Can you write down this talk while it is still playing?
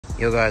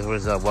Yo guys, what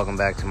is up? Welcome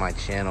back to my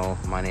channel.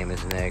 My name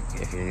is Nick.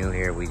 If you're new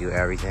here, we do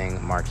everything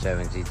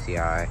Mk7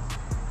 Gti.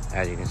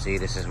 As you can see,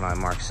 this is my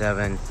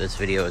Mk7. This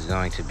video is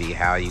going to be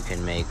how you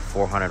can make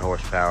 400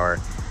 horsepower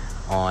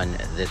on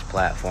this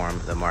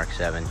platform, the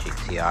Mk7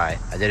 Gti.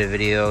 I did a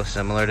video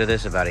similar to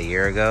this about a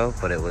year ago,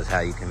 but it was how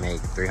you can make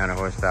 300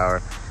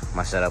 horsepower.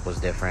 My setup was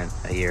different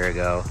a year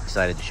ago.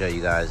 Decided to show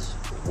you guys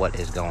what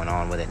is going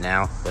on with it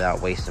now. Without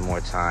wasting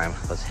more time,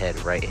 let's head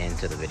right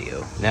into the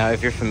video. Now,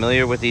 if you're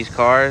familiar with these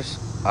cars,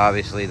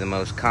 obviously the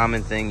most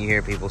common thing you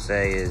hear people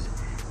say is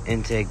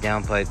intake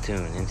downpipe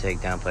tune, intake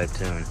downpipe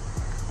tune.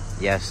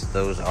 Yes,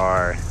 those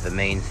are the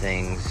main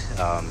things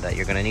that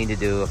you're gonna need to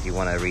do if you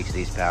wanna reach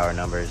these power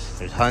numbers.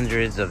 There's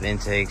hundreds of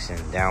intakes and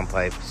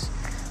downpipes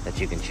that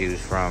you can choose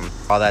from.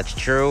 While that's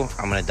true,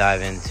 I'm gonna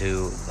dive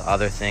into the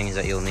other things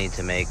that you'll need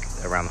to make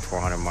around the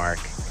 400 mark.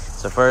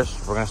 So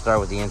first, we're gonna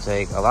start with the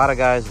intake. A lot of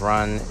guys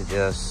run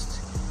just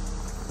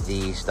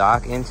the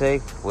stock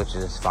intake, which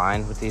is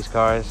fine with these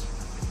cars.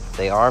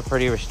 They are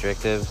pretty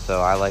restrictive,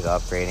 so I like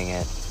upgrading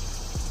it.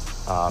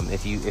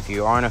 If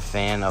you aren't a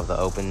fan of the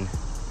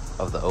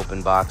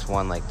open box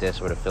one like this,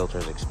 where the filter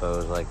is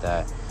exposed like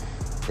that,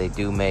 they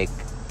do make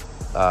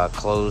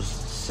closed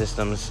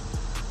systems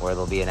where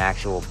there'll be an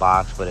actual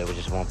box, but it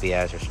just won't be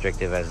as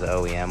restrictive as the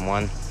OEM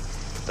one.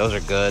 Those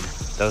are good.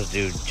 Those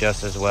do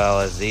just as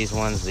well as these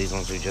ones. These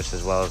ones do just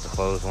as well as the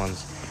closed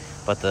ones.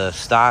 But the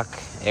stock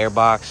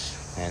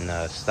airbox and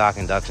the stock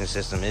induction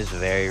system is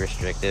very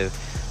restrictive.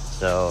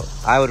 So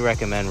I would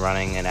recommend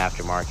running an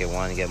aftermarket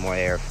one to get more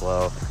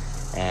airflow.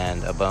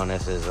 And a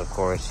bonus is, of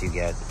course, you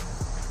get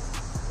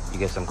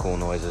some cool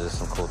noises,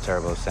 some cool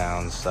turbo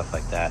sounds, stuff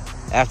like that.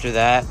 After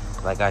that,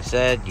 like I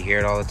said, you hear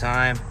it all the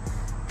time,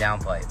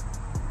 downpipe.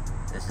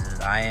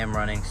 I am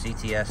running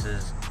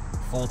CTS's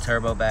full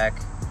turbo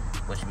back,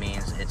 which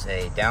means it's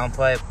a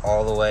downpipe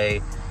all the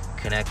way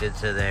connected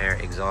to their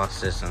exhaust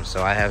system.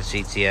 So I have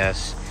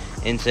CTS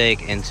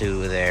intake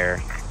into their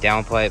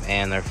downpipe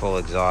and their full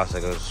exhaust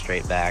that goes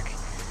straight back.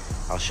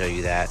 I'll show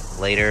you that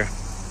later.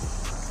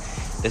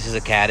 This is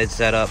a catted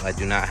setup. I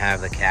do not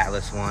have the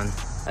catless one.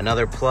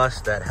 Another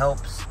plus that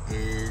helps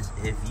is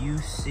if you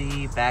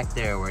see back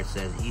there where it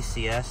says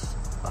ECS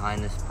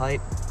behind this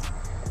pipe,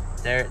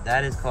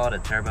 that is called a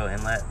turbo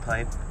inlet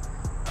pipe.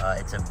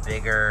 It's a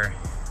bigger,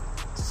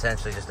 it's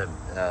essentially just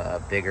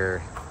a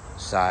bigger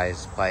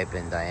size pipe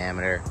in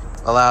diameter.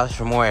 Allows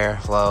for more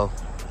airflow.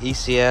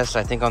 ECS,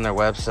 I think on their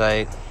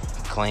website,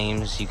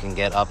 claims you can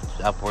get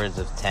upwards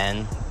of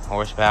 10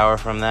 horsepower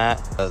from that.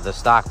 The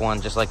stock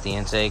one, just like the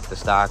intake, the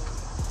stock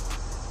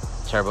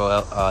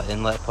turbo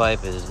inlet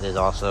pipe is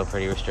also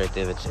pretty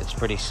restrictive. It's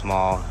pretty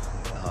small.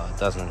 It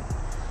doesn't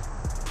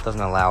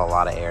allow a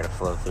lot of air to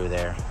flow through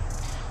there.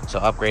 So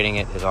upgrading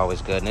it is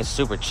always good, and it's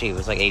super cheap.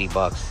 It's like 80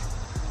 bucks.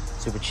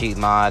 Super cheap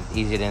mod,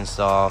 easy to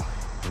install,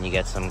 and you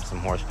get some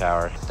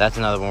horsepower. That's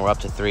another one. We're up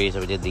to 3.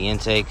 So we did the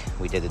intake,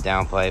 we did the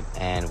downpipe,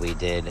 and we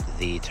did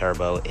the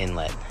turbo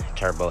inlet,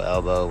 turbo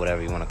elbow,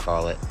 whatever you want to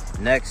call it.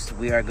 Next,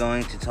 we are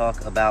going to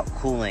talk about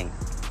cooling.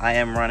 I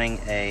am running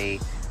a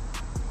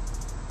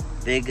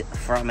big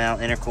front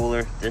mount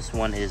intercooler. This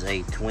one is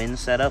a twin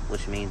setup,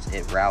 which means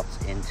it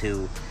routes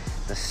into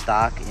the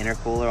stock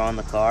intercooler on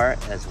the car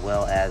as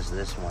well as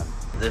this one.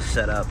 This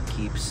setup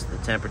keeps the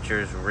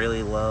temperatures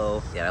really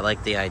low. Yeah, I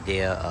like the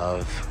idea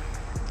of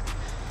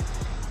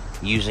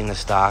using the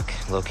stock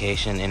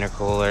location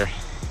intercooler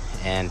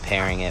and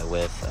pairing it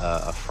with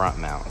a front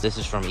mount. This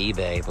is from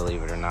eBay,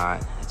 believe it or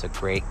not. It's a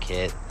great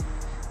kit.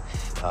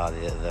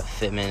 The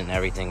fitment and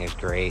everything is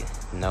great.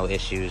 No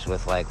issues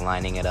with like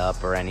lining it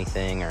up or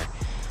anything, or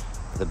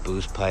the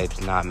boost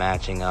pipes not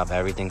matching up.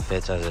 Everything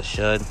fits as it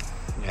should,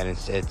 and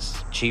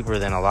it's cheaper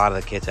than a lot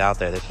of the kits out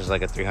there. This was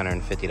like a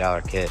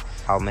 $350 kit.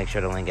 I'll make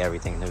sure to link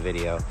everything in the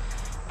video.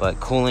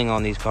 But cooling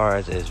on these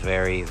cars is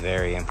very,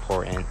 very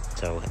important.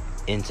 So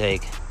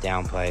intake,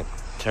 downpipe,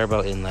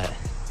 turbo inlet,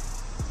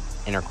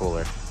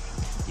 intercooler.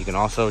 You can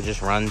also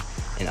just run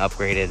an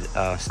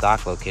upgraded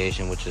stock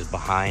location, which is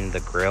behind the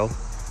grill,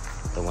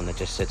 the one that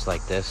just sits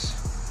like this.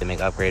 They make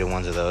upgraded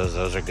ones of those.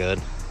 Those are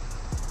good.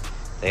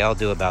 They all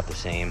do about the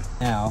same.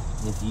 Now,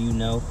 if you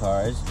know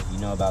cars, if you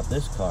know about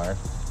this car,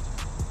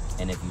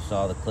 and if you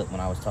saw the clip when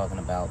I was talking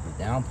about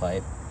the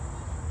downpipe,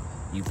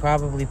 you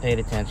probably paid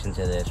attention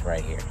to this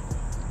right here.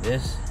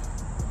 This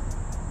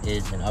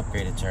is an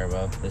upgraded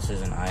turbo. This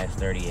is an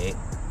IS38.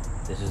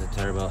 This is a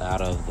turbo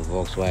out of the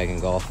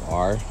Volkswagen Golf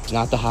R. It's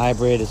not the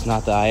hybrid, it's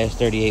not the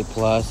IS38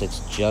 Plus,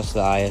 it's just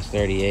the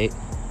IS38.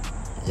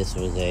 This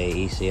was a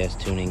ECS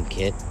tuning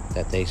kit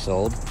that they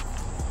sold.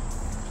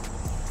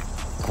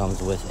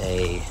 Comes with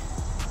a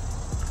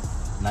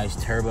nice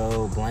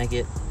turbo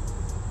blanket,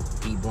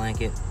 heat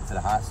blanket for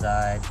the hot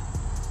side,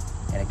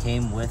 and it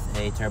came with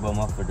a turbo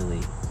muffler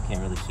delete.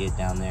 Can't really see it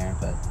down there,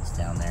 but it's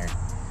down there.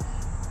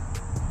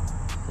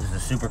 This is a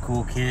super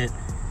cool kit,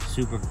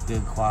 super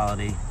good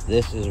quality.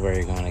 This is where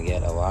you're going to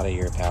get a lot of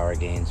your power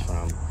gains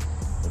from,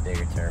 the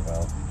bigger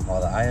turbo. While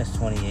the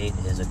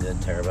IS28 is a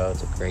good turbo,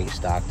 it's a great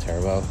stock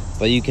turbo,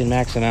 but you can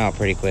max them out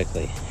pretty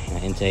quickly.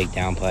 Intake,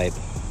 downpipe,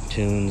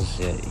 tunes,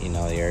 you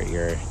know,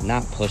 you're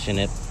not pushing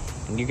it.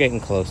 You're getting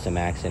close to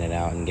maxing it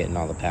out and getting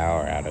all the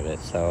power out of it.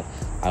 So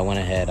I went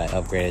ahead, I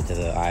upgraded to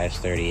the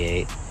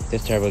IS38.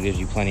 This turbo gives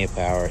you plenty of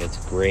power. It's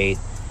great.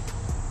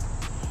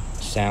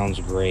 Sounds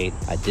great.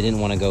 I didn't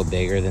want to go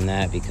bigger than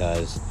that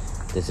because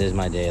this is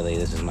my daily.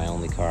 This is my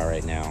only car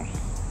right now.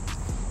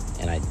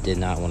 And I did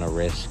not want to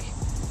risk,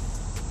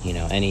 you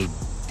know, any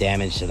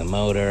damage to the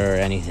motor or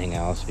anything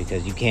else,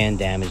 because you can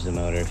damage the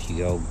motor if you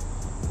go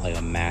like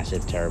a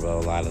massive turbo.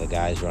 A lot of the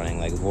guys running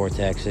like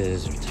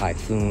Vortexes or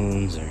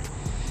Typhoons or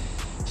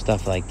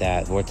stuff like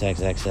that, Vortex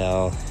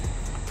XL,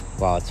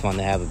 while it's fun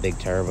to have a big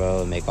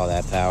turbo and make all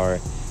that power,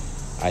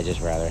 I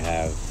just rather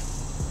have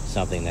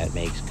something that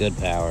makes good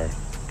power,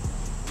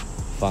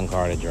 fun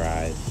car to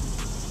drive,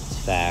 it's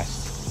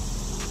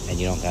fast, and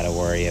you don't got to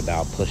worry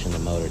about pushing the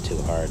motor too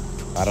hard.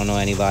 I don't know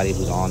anybody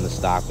who's on the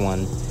stock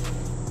one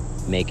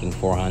making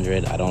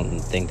 400. I don't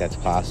think that's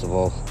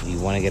possible. If you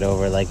want to get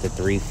over like the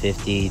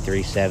 350,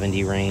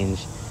 370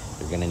 range,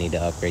 you're going to need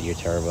to upgrade your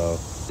turbo.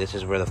 This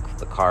is where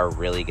the car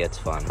really gets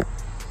fun.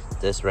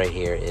 This right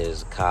here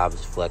is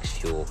Cobb's Flex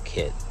Fuel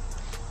Kit.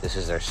 This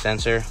is their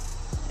sensor,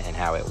 and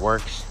how it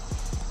works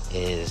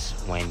is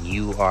when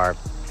you are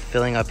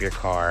filling up your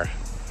car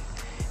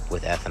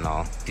with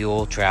ethanol,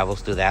 fuel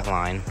travels through that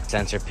line,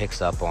 sensor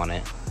picks up on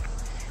it,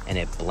 and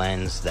it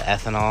blends the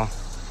ethanol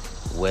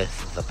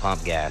with the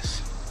pump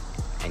gas,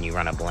 and you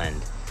run a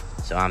blend.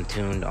 So I'm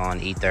tuned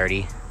on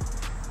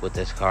E30 with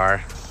this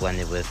car,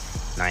 blended with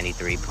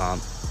 93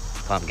 pump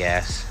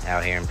gas.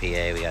 Out here in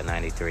PA, we got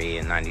 93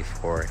 and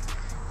 94.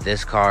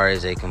 This car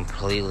is a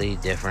completely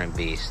different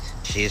beast.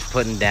 She's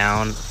putting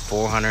down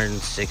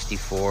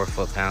 464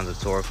 foot-pounds of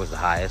torque, was the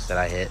highest that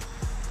I hit.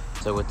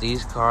 So with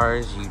these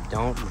cars, you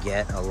don't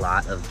get a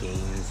lot of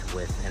gains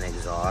with an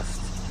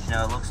exhaust. You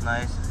know, it looks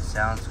nice, it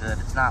sounds good.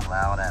 It's not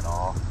loud at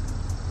all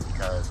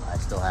because I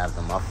still have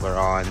the muffler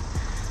on,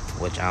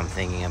 which I'm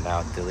thinking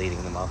about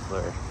deleting the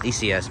muffler.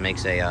 ECS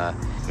makes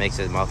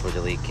a muffler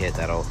delete kit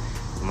that'll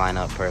line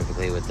up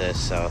perfectly with this.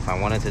 So if I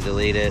wanted to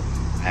delete it,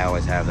 I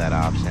always have that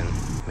option.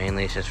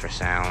 Mainly it's just for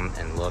sound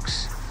and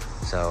looks.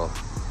 So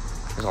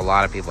there's a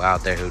lot of people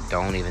out there who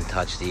don't even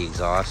touch the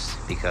exhaust,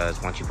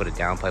 because once you put a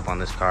downpipe on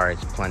this car,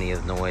 it's plenty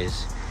of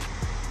noise,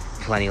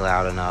 plenty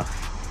loud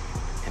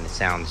enough, and it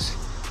sounds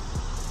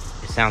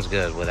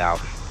good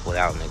without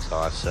an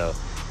exhaust. So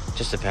it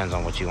just depends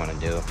on what you want to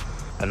do.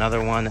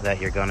 Another one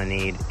that you're gonna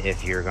need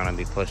if you're gonna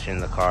be pushing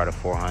the car to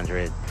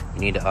 400, you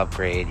need to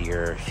upgrade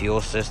your fuel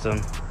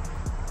system.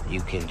 You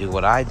can do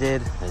what I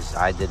did, is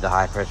I did the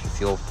high pressure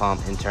fuel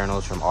pump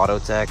internals from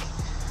Autotech.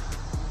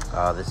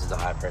 This is the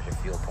high pressure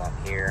fuel pump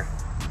here.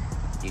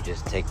 You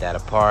just take that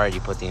apart, you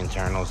put the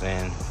internals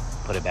in,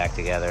 put it back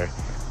together.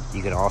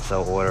 You can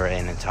also order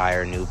an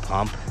entire new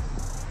pump,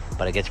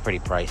 but it gets pretty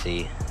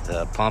pricey.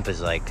 The pump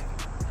is like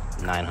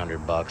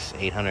 900 bucks,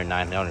 800,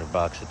 900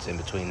 bucks. It's in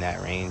between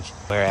that range.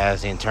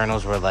 Whereas the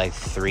internals were like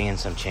 300 and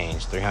some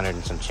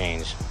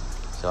change.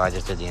 So I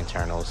just did the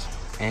internals.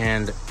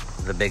 And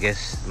the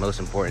biggest, most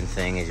important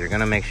thing is you're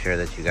gonna make sure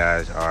that you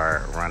guys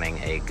are running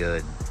a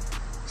good,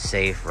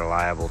 safe,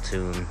 reliable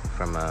tune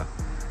from a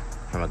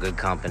good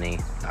company.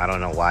 I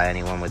don't know why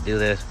anyone would do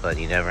this, but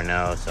you never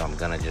know. So I'm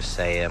gonna just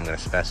say it, I'm gonna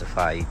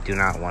specify, you do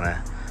not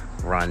wanna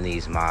run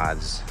these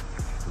mods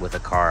with a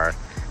car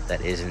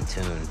that isn't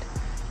tuned.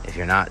 If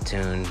you're not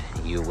tuned,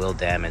 you will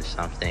damage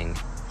something.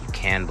 You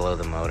can blow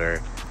the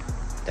motor.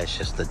 That's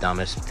just the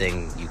dumbest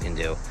thing you can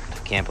do. I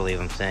can't believe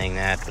I'm saying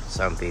that, but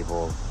some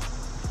people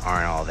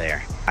aren't all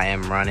there. I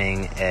am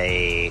running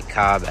a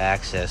Cobb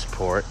Access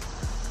port,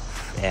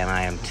 and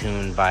I am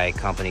tuned by a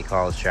company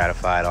called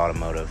Stratified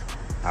Automotive.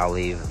 I'll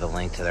leave the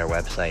link to their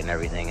website and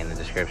everything in the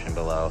description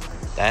below.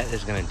 That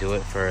is gonna do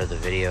it for the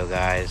video,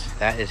 guys.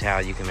 That is how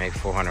you can make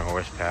 400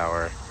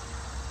 horsepower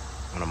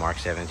on a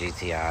Mk7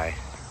 Gti.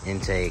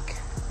 Intake,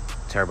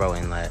 turbo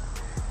inlet,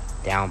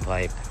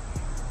 downpipe,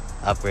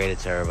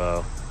 upgraded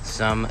turbo,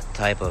 some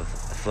type of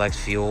flex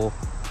fuel,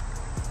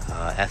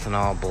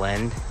 ethanol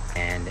blend,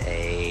 and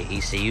a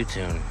ECU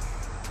tune.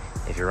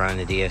 If you're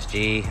running the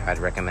DSG, I'd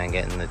recommend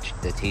getting the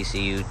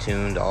TCU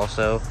tuned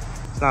also.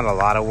 It's not a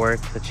lot of work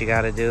that you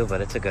got to do,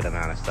 but it's a good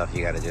amount of stuff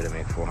you got to do to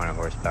make 400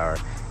 horsepower.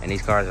 And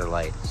these cars are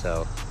light,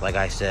 so like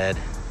I said,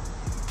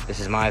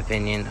 this is my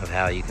opinion of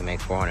how you can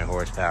make 400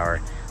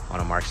 horsepower on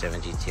a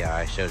Mk7 Gti.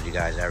 I showed you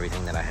guys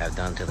everything that I have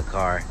done to the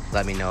car.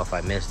 Let me know if I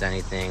missed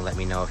anything. Let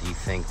me know if you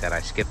think that I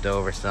skipped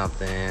over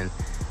something.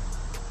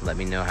 Let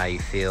me know how you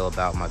feel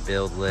about my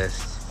build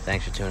list.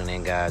 Thanks for tuning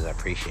in, guys. I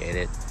appreciate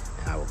it,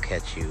 and I will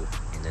catch you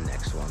in the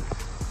next one.